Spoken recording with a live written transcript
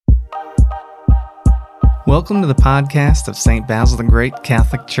Welcome to the podcast of St. Basil the Great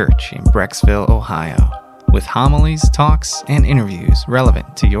Catholic Church in Brecksville, Ohio, with homilies, talks, and interviews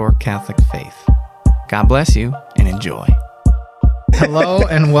relevant to your Catholic faith. God bless you and enjoy. Hello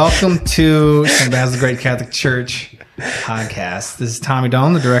and welcome to St. Basil the Great Catholic Church podcast. This is Tommy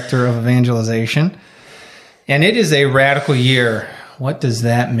Doan, the Director of Evangelization, and it is a radical year. What does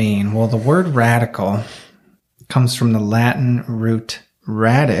that mean? Well, the word radical comes from the Latin root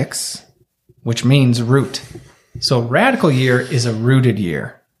radix, which means root. So radical year is a rooted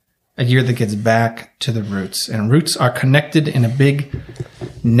year, a year that gets back to the roots. And roots are connected in a big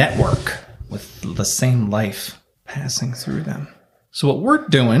network with the same life passing through them. So what we're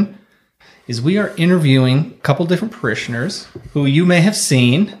doing is we are interviewing a couple different parishioners who you may have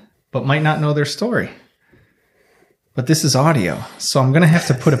seen, but might not know their story. But this is audio, so I'm going to have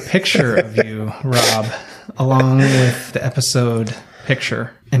to put a picture of you, Rob, along with the episode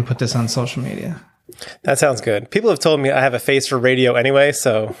picture and put this on social media. That sounds good. People have told me I have a face for radio anyway,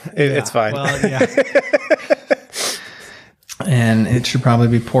 so it's fine. Well, yeah. And it should probably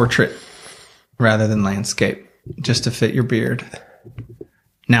be portrait rather than landscape, just to fit your beard.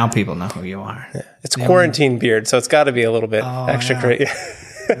 Now people know who you are. Yeah. It's quarantine beard, so it's got to be a little bit extra great.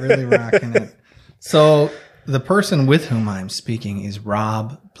 Really rocking it. So the person with whom I'm speaking is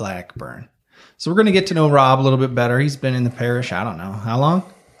Rob Blackburn. So we're going to get to know Rob a little bit better. He's been in the parish, I don't know, how long?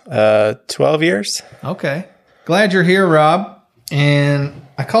 12 years. Okay. Glad you're here, Rob. And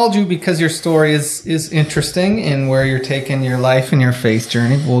I called you because your story is interesting and where you're taking your life and your faith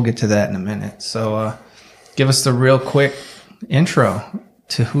journey. We'll get to that in a minute. So give us the real quick intro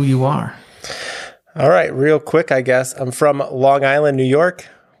to who you are. All right, real quick, I guess. I'm from Long Island, New York.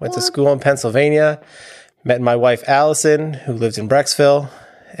 Went to school in Pennsylvania. Met my wife, Allison, who lived in Brecksville.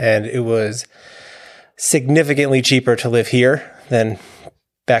 And it was significantly cheaper to live here than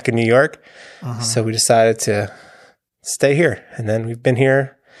back in New York. So we decided to stay here. And then we've been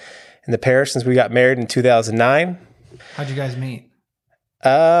here in the parish since we got married in 2009. How'd you guys meet?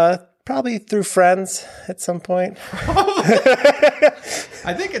 Probably through friends at some point.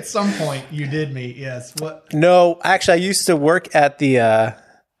 I think at some point you did meet, yes. What? No, actually, I used to work at the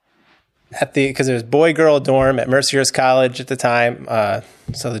because there was boy-girl dorm at Mercyhurst College at the time.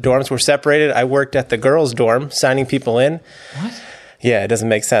 So the dorms were separated. I worked at the girls' dorm, signing people in. What? Yeah, it doesn't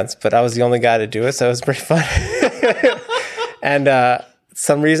make sense, but I was the only guy to do it, so it was pretty fun. And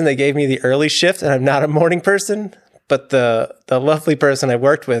some reason they gave me the early shift, and I'm not a morning person. But the lovely person I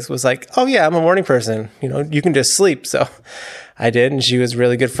worked with was like, "Oh yeah, I'm a morning person. You know, you can just sleep." So I did, and she was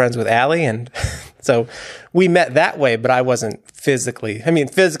really good friends with Allie, and so we met that way. But I wasn't physically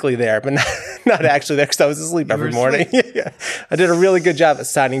there, but not actually there because I was asleep every morning. Yeah. I did a really good job at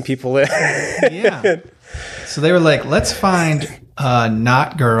signing people in. Yeah. So they were like, "Let's find a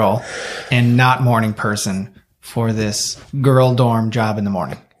not girl and not morning person for this girl dorm job in the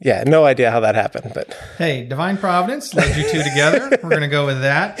morning." Yeah, no idea how that happened, but hey, divine providence led you two together. We're going to go with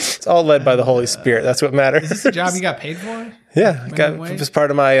that. It's all led by the Holy Spirit. That's what matters. Is this a job you got paid for? Yeah, it was part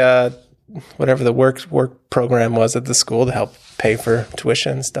of my whatever the work program was at the school to help pay for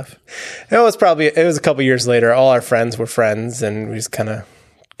tuition and stuff. It was a couple years later. All our friends were friends, and we just kind of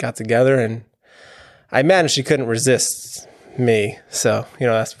got together. And I managed she couldn't resist me, so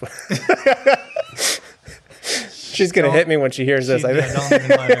that's. She's going to hit me when she hears this. Don't even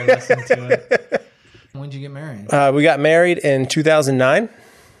let her listen to it. When did you get married? We got married in 2009,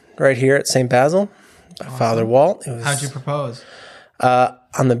 right here at St. Basil, by Father Walt. How'd you propose?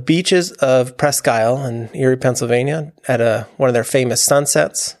 On the beaches of Presque Isle in Erie, Pennsylvania, at one of their famous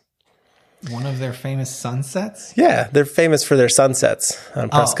sunsets. One of their famous sunsets? Yeah, they're famous for their sunsets on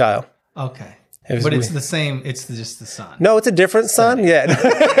Presque Isle. Okay. But it's the same, it's just the sun. No, it's a different sun. Yeah.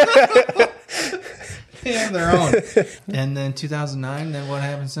 They have their own. And then 2009, then what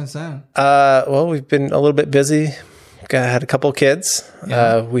happened since then? Well, we've been a little bit busy. Had a couple of kids.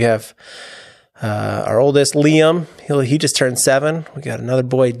 Yeah. We have our oldest, Liam. He just turned 7. We got another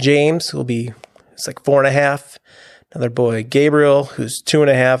boy, James, it's like 4.5. Another boy, Gabriel, who's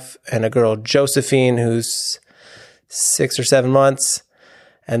 2.5. And a girl, Josephine, who's 6 or 7 months.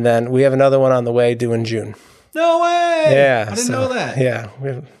 And then we have another one on the way due in June. No way! Yeah. I didn't know that. Yeah.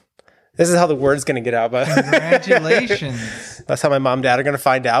 This is how the word's going to get out. But congratulations. That's how my mom and dad are going to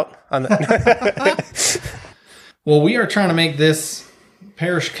find out. Well, we are trying to make this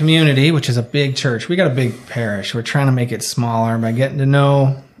parish community, which is a big church. We got a big parish. We're trying to make it smaller by getting to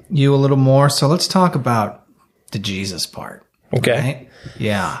know you a little more. So let's talk about the Jesus part. Okay. Right?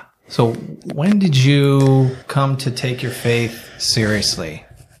 Yeah. So when did you come to take your faith seriously?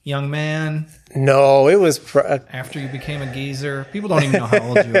 Young man? No, it was... After you became a geezer? People don't even know how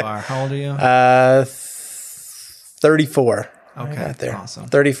old you are. How old are you? 34. Okay, Right there. awesome.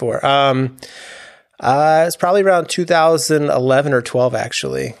 34. It's probably around 2011 or 12,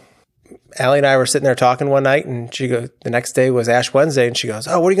 actually. Allie and I were sitting there talking one night, and she goes, the next day was Ash Wednesday, and she goes,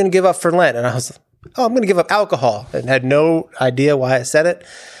 "Oh, what are you going to give up for Lent?" And I was, "Oh, I'm going to give up alcohol," and had no idea why I said it.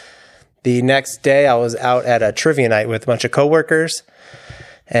 The next day, I was out at a trivia night with a bunch of coworkers,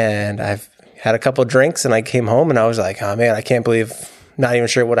 and I've had a couple of drinks, and I came home, and I was like, "Oh man, I can't believe, not even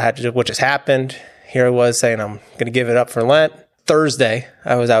sure what I had to do, what just happened." Here I was saying I'm going to give it up for Lent. Thursday,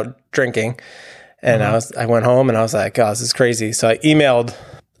 I was out drinking, and I went home, and I was like, "Oh, this is crazy." So I emailed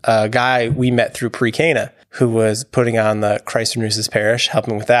a guy we met through Pre-Cana who was putting on the Christ Renews His Parish,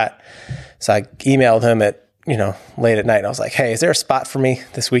 helping with that. So I emailed him at, late at night. And I was like, "Hey, is there a spot for me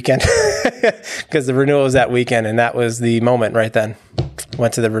this weekend?" Because the renewal was that weekend. And that was the moment right then.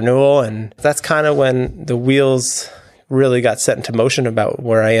 Went to the renewal. And that's kind of when the wheels really got set into motion about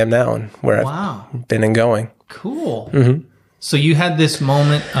where I am now and where I've been and going. Cool. Mm-hmm. So you had this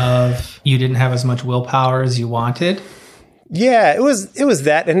moment of you didn't have as much willpower as you wanted. Yeah, it was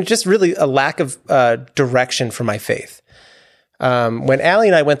that, and just really a lack of direction for my faith. When Allie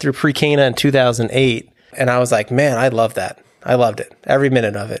and I went through Pre-Cana in 2008, and I was like, man, I love that. I loved it, every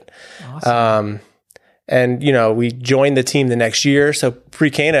minute of it. Awesome. And we joined the team the next year. So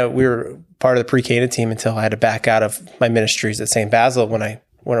Pre-Cana, we were part of the Pre-Cana team until I had to back out of my ministries at St. Basil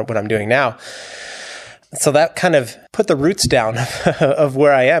what I'm doing now. So that kind of put the roots down of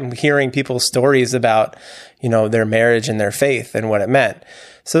where I am, hearing people's stories about, their marriage and their faith and what it meant.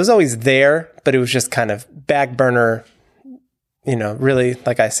 So it was always there, but it was just kind of back burner, really,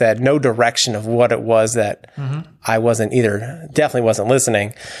 like I said, no direction of what it was that I definitely wasn't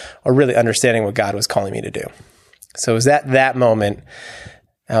listening or really understanding what God was calling me to do. So it was at that moment,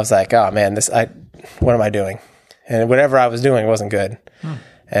 I was like, oh man, what am I doing? And whatever I was doing wasn't good.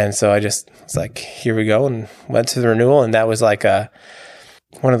 And so I just was like, here we go, and went to the renewal. And that was like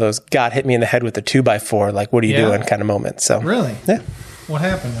one of those God hit me in the head with a 2x4, like, what are you doing kind of moment. So really? Yeah. What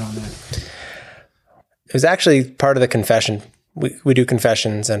happened on that? It was actually part of the confession. We do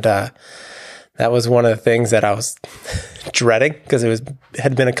confessions, and that was one of the things that I was dreading because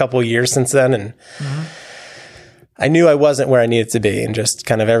had been a couple of years since then. And I knew I wasn't where I needed to be, and just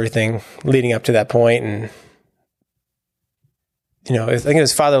kind of everything leading up to that point. And I think it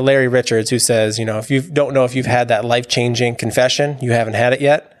was Father Larry Richards who says, if you don't know if you've had that life-changing confession, you haven't had it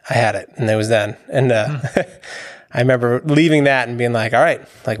yet. I had it, and it was then. And I remember leaving that and being like, all right,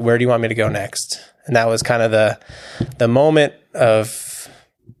 like, where do you want me to go next? And that was kind of the moment of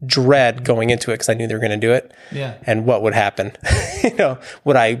dread going into it because I knew they were going to do it. Yeah. And what would happen?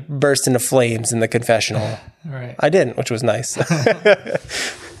 Would I burst into flames in the confessional? Right. I didn't, which was nice.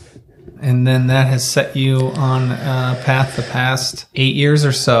 And then that has set you on a path the past 8 years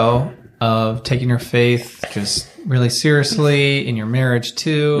or so of taking your faith just really seriously in your marriage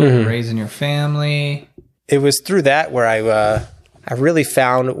too, raising your family. It was through that where I really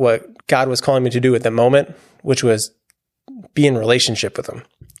found what God was calling me to do at the moment, which was be in relationship with Him,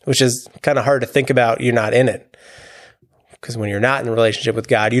 which is kind of hard to think about. You're not in it. Because when you're not in a relationship with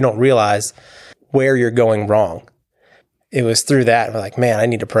God, you don't realize where you're going wrong. It was through that, I'm like, man, I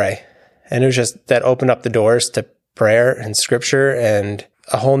need to pray. And it was just that opened up the doors to prayer and scripture and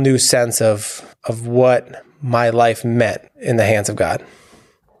a whole new sense of what my life meant in the hands of God.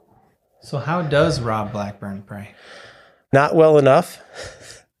 So how does Rob Blackburn pray? Not well enough,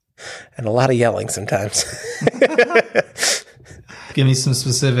 and a lot of yelling sometimes. Give me some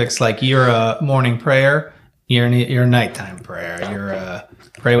specifics, like you're a morning prayer, you're a nighttime prayer, you're a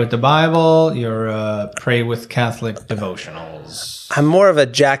pray with the Bible, you're a pray with Catholic devotionals. I'm more of a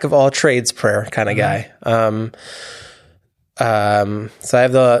jack of all trades prayer kind of guy. So I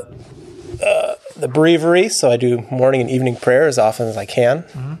have the breviary, so I do morning and evening prayer as often as I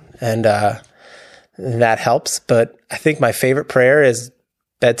can, and that helps. But I think my favorite prayer is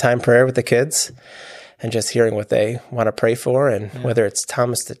bedtime prayer with the kids, and just hearing what they want to pray for, and whether it's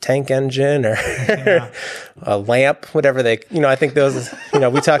Thomas the Tank Engine or a lamp, whatever they, I think those,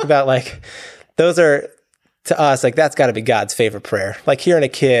 we talk about like, those are to us, like that's got to be God's favorite prayer. Like hearing a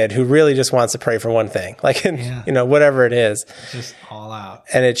kid who really just wants to pray for one thing, like, whatever it is. Just all out.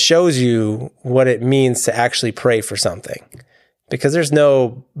 And it shows you what it means to actually pray for something, because there's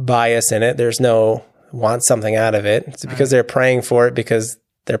no bias in it. There's no want something out of it. It's because they're praying for it because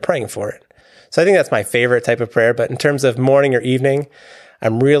they're praying for it. So I think that's my favorite type of prayer. But in terms of morning or evening,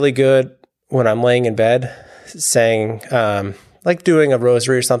 I'm really good when I'm laying in bed saying, like doing a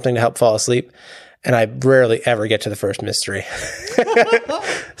rosary or something to help fall asleep. And I rarely ever get to the first mystery.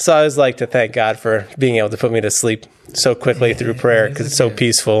 So I always like to thank God for being able to put me to sleep so quickly through prayer, because it's so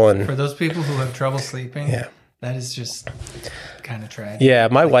peaceful. And for those people who have trouble sleeping, That is just kind of tragic. Yeah,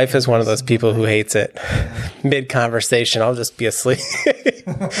 my wife is one of those people who hates it. Mid-conversation, I'll just be asleep.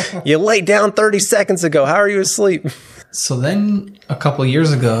 You laid down 30 seconds ago. How are you asleep? So then a couple of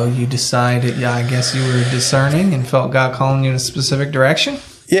years ago, you decided, I guess you were discerning and felt God calling you in a specific direction?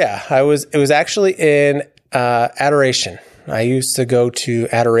 Yeah, it was actually in adoration. I used to go to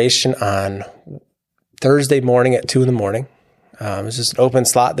adoration on Thursday morning at 2 a.m. It was just an open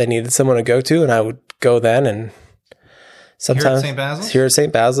slot they needed someone to go to, and I would go then. And sometimes here at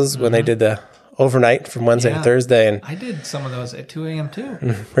St. Basil's when they did the overnight from Wednesday to Thursday. And I did some of those at 2 a.m. too.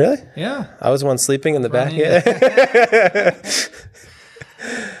 Really? Yeah. I was one sleeping in the back. Yeah.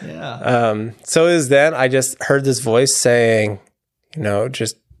 So it was then I just heard this voice saying,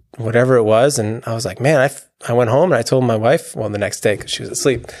 just whatever it was. And I was like, man, I went home and I told my wife, the next day because she was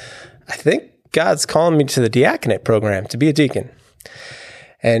asleep, I think God's calling me to the diaconate program to be a deacon.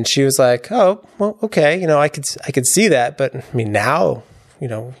 And she was like, oh, well, okay. I could see that. But I mean, now,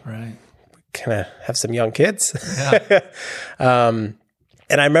 right. kind of have some young kids. Yeah.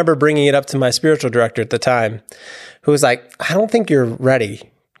 And I remember bringing it up to my spiritual director at the time, who was like, I don't think you're ready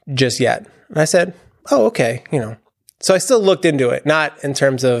just yet. And I said, oh, okay. So I still looked into it, not in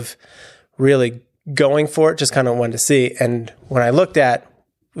terms of really going for it, just kind of wanted to see. And when I looked at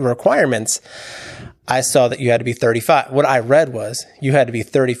requirements, I saw that you had to be 35. What I read was you had to be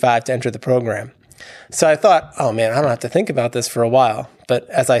 35 to enter the program. So I thought, oh man, I don't have to think about this for a while. But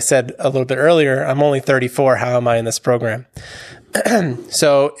as I said a little bit earlier, I'm only 34. How am I in this program?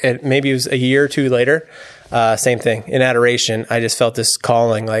 So maybe it was a year or two later, same thing. In adoration, I just felt this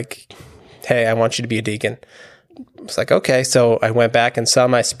calling like, hey, I want you to be a deacon. I was like, okay. So I went back and saw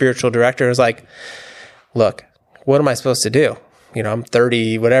my spiritual director. I was like, look, what am I supposed to do? I'm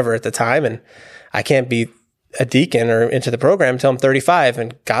 30, whatever at the time, and I can't be a deacon or into the program until I'm 35,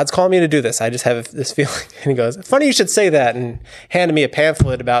 and God's calling me to do this. I just have this feeling. And he goes, funny you should say that, and handed me a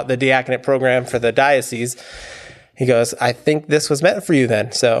pamphlet about the diaconate program for the diocese. He goes, I think this was meant for you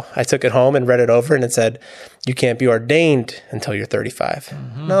then. So I took it home and read it over, and it said, you can't be ordained until you're 35.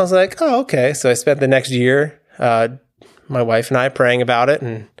 Mm-hmm. And I was like, oh, okay. So I spent the next year, my wife and I praying about it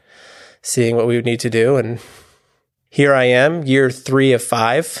and seeing what we would need to do. And here I am, year 3 of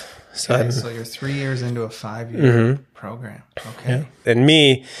 5. So you're 3 years into a 5-year program. Okay. Yeah. And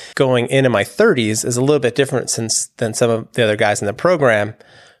me going into my 30s is a little bit different than some of the other guys in the program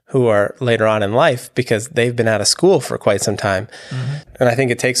who are later on in life because they've been out of school for quite some time. Mm-hmm. And I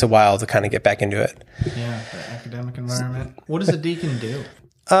think it takes a while to kind of get back into it. Yeah, the academic environment. What does a deacon do?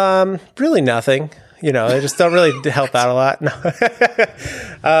 Really nothing. They just don't really help out a lot. No.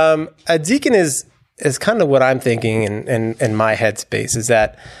 A deacon is kind of what I'm thinking in my headspace is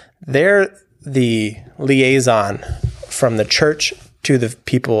that they're the liaison from the church to the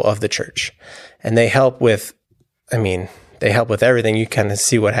people of the church. And they help with everything. You kind of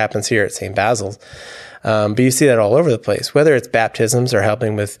see what happens here at St. Basil's. But you see that all over the place, whether it's baptisms or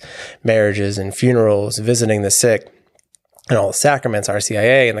helping with marriages and funerals, visiting the sick, and all the sacraments,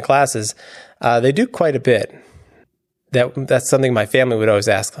 RCIA and the classes. They do quite a bit. That's something my family would always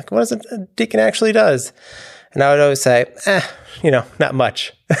ask, like, what is a deacon actually does? And I would always say, not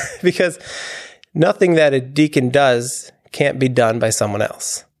much. Because nothing that a deacon does can't be done by someone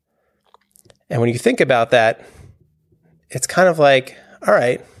else. And when you think about that, it's kind of like, all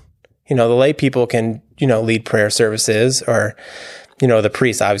right, the lay people can, lead prayer services or, the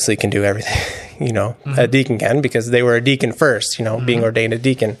priest obviously can do everything, a deacon can because they were a deacon first, being ordained a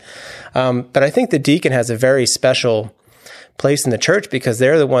deacon. But I think the deacon has a very special place in the church because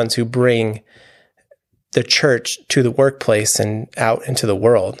they're the ones who bring the church to the workplace and out into the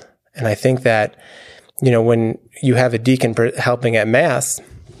world. And I think that, when you have a deacon helping at Mass,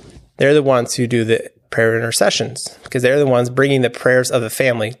 they're the ones who do the prayer intercessions because they're the ones bringing the prayers of the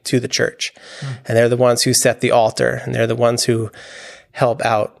family to the church. And they're the ones who set the altar and they're the ones who help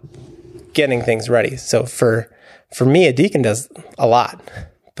out getting things ready. So for me, a deacon does a lot,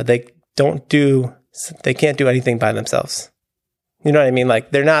 but they can't do anything by themselves. You know what I mean?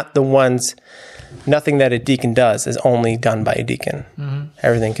 Like they're not the ones, nothing that a deacon does is only done by a deacon. Mm-hmm.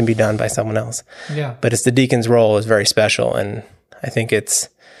 Everything can be done by someone else. Yeah. But it's the deacon's role is very special. And I think it's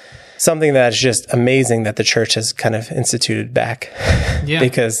something that's just amazing that the church has kind of instituted back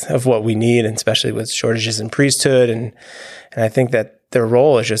because of what we need, and especially with shortages in priesthood. And I think that their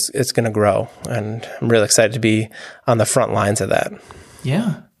role is it's going to grow. And I'm really excited to be on the front lines of that.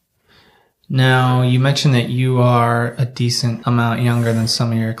 Yeah. Now, you mentioned that you are a decent amount younger than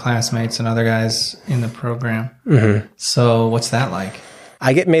some of your classmates and other guys in the program. Mm-hmm. So what's that like?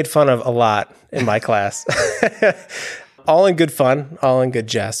 I get made fun of a lot in my class. All in good fun, all in good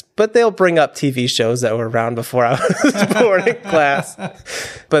jest. But they'll bring up TV shows that were around before I was born in class.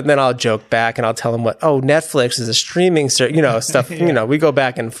 But then I'll joke back and I'll tell them Netflix is a streaming service, stuff, Yeah. We go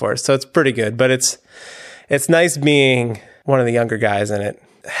back and forth. So it's pretty good. But it's nice being one of the younger guys in it.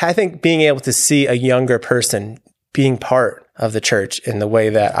 I think being able to see a younger person being part of the church in the way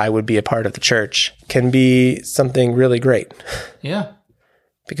that I would be a part of the church can be something really great. Yeah.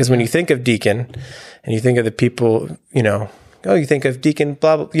 Because when you think of deacon and you think of the people, you think of deacon,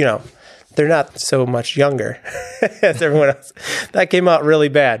 blah, blah, they're not so much younger as everyone else. That came out really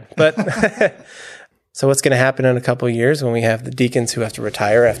bad. But so what's going to happen in a couple of years when we have the deacons who have to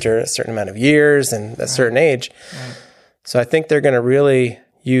retire after a certain amount of years and a certain age? Right. So I think they're going to really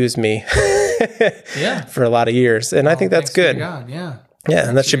use me for a lot of years. And I think that's good. God, yeah. Yeah,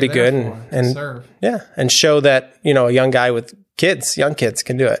 and that should be good. And serve. Yeah, and show that, a young guy with young kids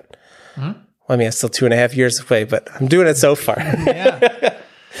can do it. Mm-hmm. Well, I mean, I'm still 2.5 years away, but I'm doing it so far. Yeah.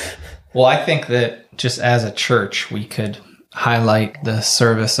 Well, I think that just as a church, we could highlight the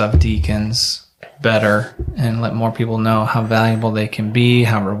service of deacons better and let more people know how valuable they can be,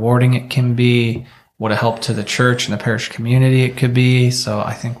 how rewarding it can be, what a help to the church and the parish community it could be. So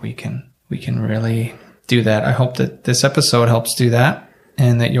I think we can really do that. I hope that this episode helps do that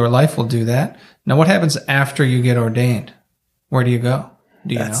and that your life will do that. Now, what happens after you get ordained? Where do you go?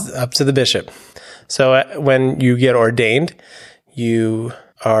 Do you know? That's up to the bishop. So when you get ordained, you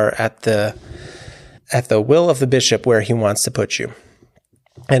are at the will of the bishop where he wants to put you.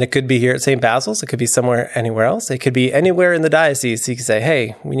 And it could be here at St. Basil's. It could be somewhere, anywhere else. It could be anywhere in the diocese. He could say,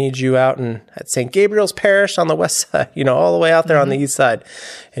 hey, we need you out at St. Gabriel's Parish on the west side, all the way out there on the east side.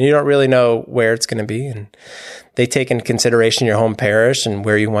 And you don't really know where it's going to be. And they take into consideration your home parish and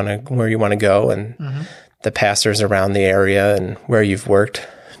where you want to go and the pastors around the area and where you've worked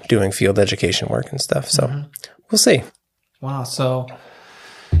doing field education work and stuff. So we'll see. Wow. So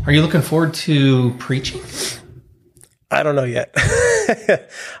are you looking forward to preaching? I don't know yet.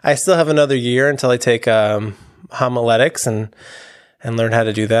 I still have another year until I take homiletics and learn how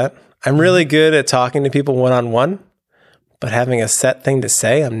to do that. I'm really good at talking to people one-on-one, but having a set thing to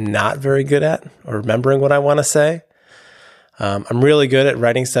say, I'm not very good at, or remembering what I want to say. I'm really good at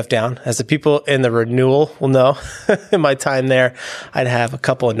writing stuff down. As the people in the renewal will know, in my time there, I'd have a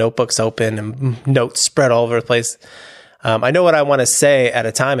couple of notebooks open and notes spread all over the place. I know what I want to say at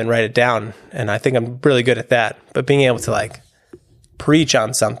a time and write it down, and I think I'm really good at that. But being able to preach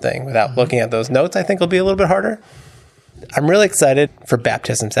on something without looking at those notes, I think will be a little bit harder. I'm really excited for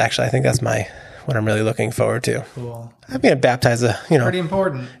baptisms, actually. I think that's what I'm really looking forward to. Cool. I've been baptized, pretty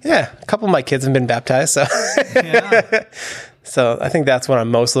important. Yeah, a couple of my kids have been baptized, so Yeah. So I think that's what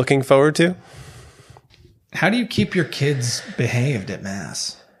I'm most looking forward to. How do you keep your kids behaved at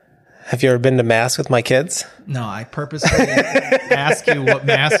Mass? Have you ever been to Mass with my kids? No, I purposely ask you what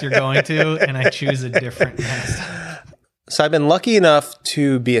Mass you're going to, and I choose a different Mass. So I've been lucky enough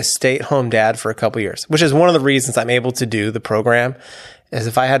to be a stay-at-home dad for a couple of years, which is one of the reasons I'm able to do the program. Is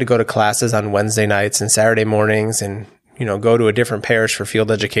if I had to go to classes on Wednesday nights and Saturday mornings and, go to a different parish for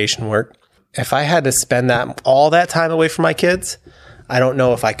field education work, if I had to spend all that time away from my kids, I don't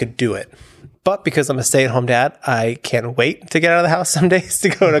know if I could do it. But because I'm a stay-at-home dad, I can't wait to get out of the house some days to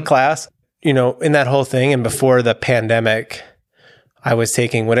go to class. In that whole thing, and before the pandemic, I was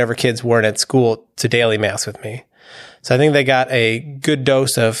taking whatever kids weren't at school to daily Mass with me. So I think they got a good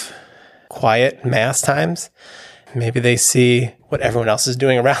dose of quiet Mass times. Maybe they see what everyone else is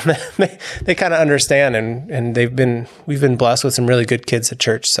doing around them. They kind of understand, and we've been blessed with some really good kids at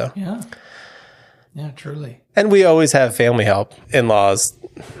church. So yeah, truly. And we always have family help. In-laws,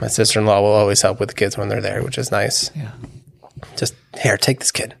 my sister-in-law will always help with the kids when they're there, which is nice. Yeah. Just, here, take this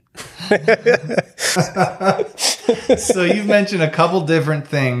kid. So you've mentioned a couple different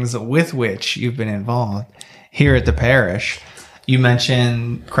things with which you've been involved here at the parish. You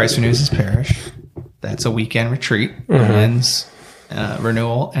mentioned Christ Renews His Parish. That's a weekend retreat, a men's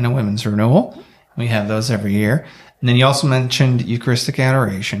renewal and a women's renewal. We have those every year. And then you also mentioned Eucharistic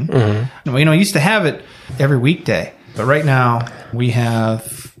Adoration. Mm-hmm. We used to have it every weekday, but right now we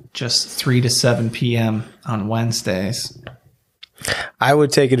have just 3 to 7 p.m. on Wednesdays. I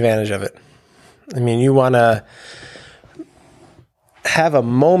would take advantage of it. I mean, you want to have a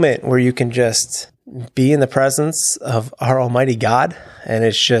moment where you can just be in the presence of our Almighty God, and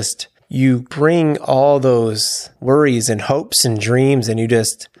it's just, you bring all those worries and hopes and dreams, and you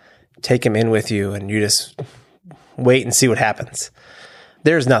just take them in with you, and you just wait and see what happens.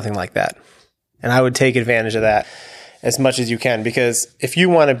 There's nothing like that. And I would take advantage of that as much as you can, because if you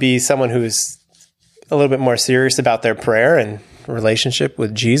want to be someone who's a little bit more serious about their prayer and relationship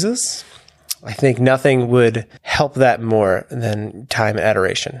with Jesus, I think nothing would help that more than time and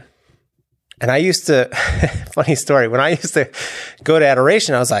adoration. And I used to, funny story, when I used to go to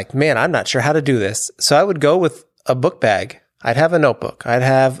adoration, I was like, man, I'm not sure how to do this. So I would go with a book bag. I'd have a notebook. I'd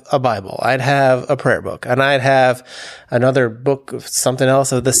have a Bible. I'd have a prayer book. And I'd have another book of something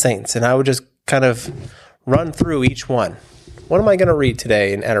else of the saints. And I would just kind of run through each one. What am I going to read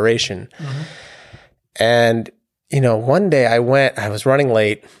today in adoration? Mm-hmm. And, one day I was running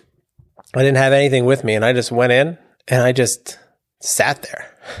late. I didn't have anything with me. And I just went in and I just sat there.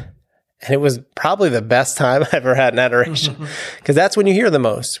 And it was probably the best time I ever had in adoration, because that's when you hear the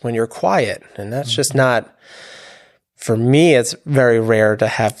most, when you're quiet. And that's just not, for me, it's very rare to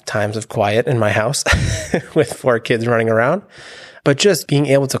have times of quiet in my house with 4 kids running around. But just being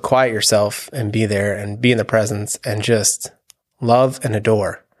able to quiet yourself and be there and be in the presence and just love and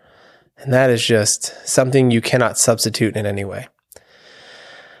adore. And that is just something you cannot substitute in any way.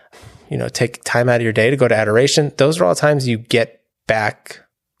 Take time out of your day to go to adoration. Those are all times you get back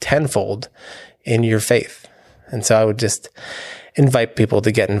tenfold in your faith. And so I would just invite people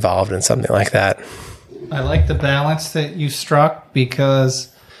to get involved in something like that. I like the balance that you struck,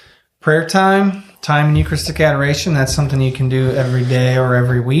 because prayer time in Eucharistic adoration, that's something you can do every day or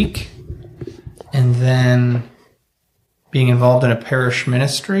every week. And then being involved in a parish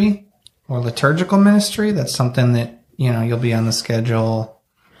ministry or liturgical ministry, that's something that, you'll be on the schedule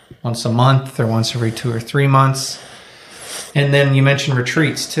once a month or once every 2 or 3 months. And then you mentioned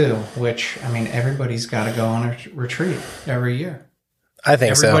retreats too, which, everybody's got to go on a retreat every year. I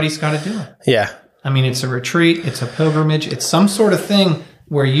think Everybody's got to do it. Yeah. It's a retreat, it's a pilgrimage, it's some sort of thing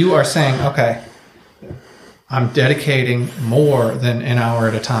where you are saying, okay, I'm dedicating more than an hour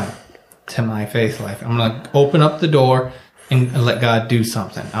at a time to my faith life. I'm going to open up the door and let God do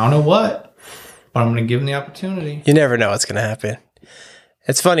something. I don't know what, but I'm going to give him the opportunity. You never know what's going to happen.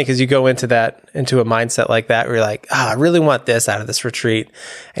 It's funny because you go into a mindset like that where you're like, I really want this out of this retreat.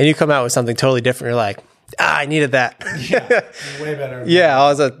 And you come out with something totally different. You're like, I needed that. Yeah, way better. Yeah,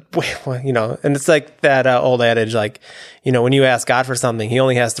 I was and it's like that old adage, like, when you ask God for something, he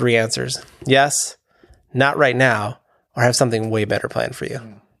only has 3 answers. Yes, not right now, or have something way better planned for you.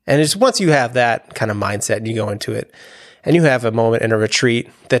 Mm. And it's once you have that kind of mindset and you go into it and you have a moment in a retreat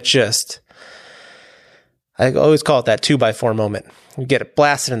that I always call it that 2x4 moment. You get it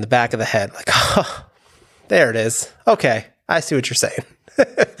blasted in the back of the head, like, oh, there it is. Okay, I see what you're saying.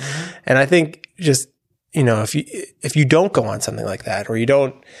 Mm-hmm. And I think just, if you don't go on something like that, or you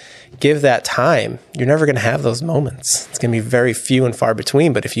don't give that time, you're never going to have those moments. It's going to be very few and far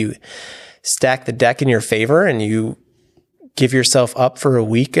between. But if you stack the deck in your favor and you give yourself up for a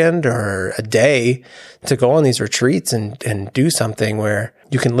weekend or a day to go on these retreats and do something where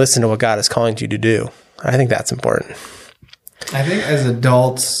you can listen to what God is calling you to do, I think that's important. I think as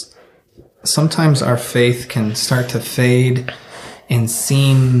adults, sometimes our faith can start to fade and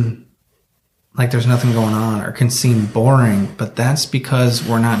seem like there's nothing going on, or can seem boring, but that's because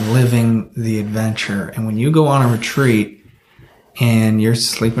we're not living the adventure. And when you go on a retreat and you're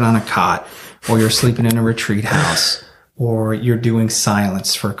sleeping on a cot, or you're sleeping in a retreat house, or you're doing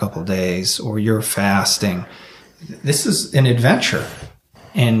silence for a couple of days, or you're fasting, this is an adventure.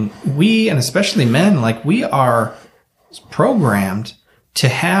 And we, and especially men, we are programmed to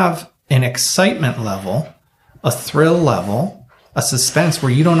have an excitement level, a thrill level, a suspense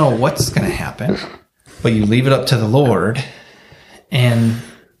where you don't know what's going to happen, but you leave it up to the Lord. And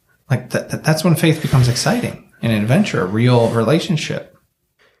that's when faith becomes exciting, an adventure, a real relationship.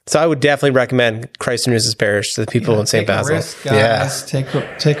 So I would definitely recommend Christ Renews Parish to the people in St. Basil. Risk, guys. Yeah.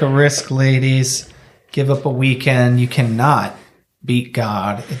 Take a risk, ladies. Give up a weekend. You cannot beat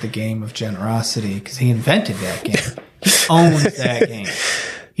God at the game of generosity, because he invented that game. He owns that game.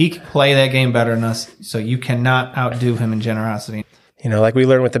 He can play that game better than us, so you cannot outdo him in generosity. Like we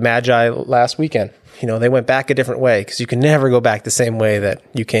learned with the Magi last weekend. They went back a different way, because you can never go back the same way that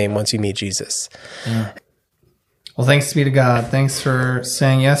you came once you meet Jesus. Yeah. Well, thanks be to God. Thanks for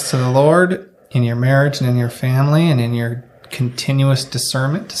saying yes to the Lord in your marriage and in your family and in your continuous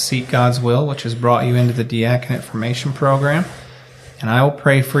discernment to seek God's will, which has brought you into the diaconate formation program. And I will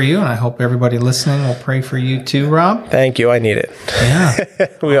pray for you, and I hope everybody listening will pray for you too, Rob. Thank you. I need it. Yeah.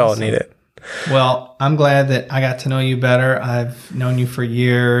 We all need it. Well, I'm glad that I got to know you better. I've known you for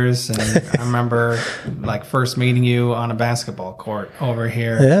years, and I remember first meeting you on a basketball court over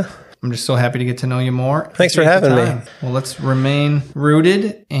here. Yeah. I'm just so happy to get to know you more. Thanks for having me. Well, let's remain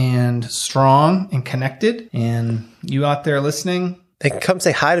rooted and strong and connected. And you out there listening, they can come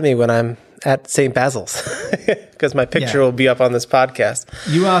say hi to me when I'm at St. Basil's, because my picture will be up on this podcast.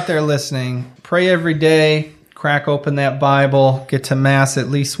 You out there listening, pray every day, crack open that Bible, get to Mass at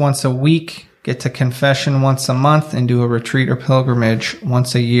least once a week. get to confession once a month and do a retreat or pilgrimage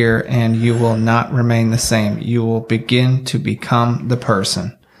once a year, and you will not remain the same. You will begin to become the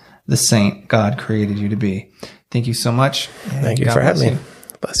person, the saint God created you to be. Thank you so much. Thank you for having me.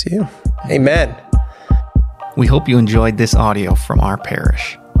 Bless you. Amen. We hope you enjoyed this audio from our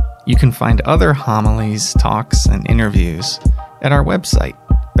parish. You can find other homilies, talks, and interviews at our website,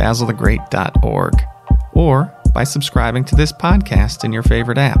 basilthegreat.org, or by subscribing to this podcast in your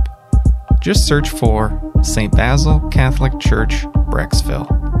favorite app. Just search for St. Basil Catholic Church, Brecksville.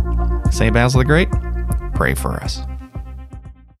 St. Basil the Great, pray for us.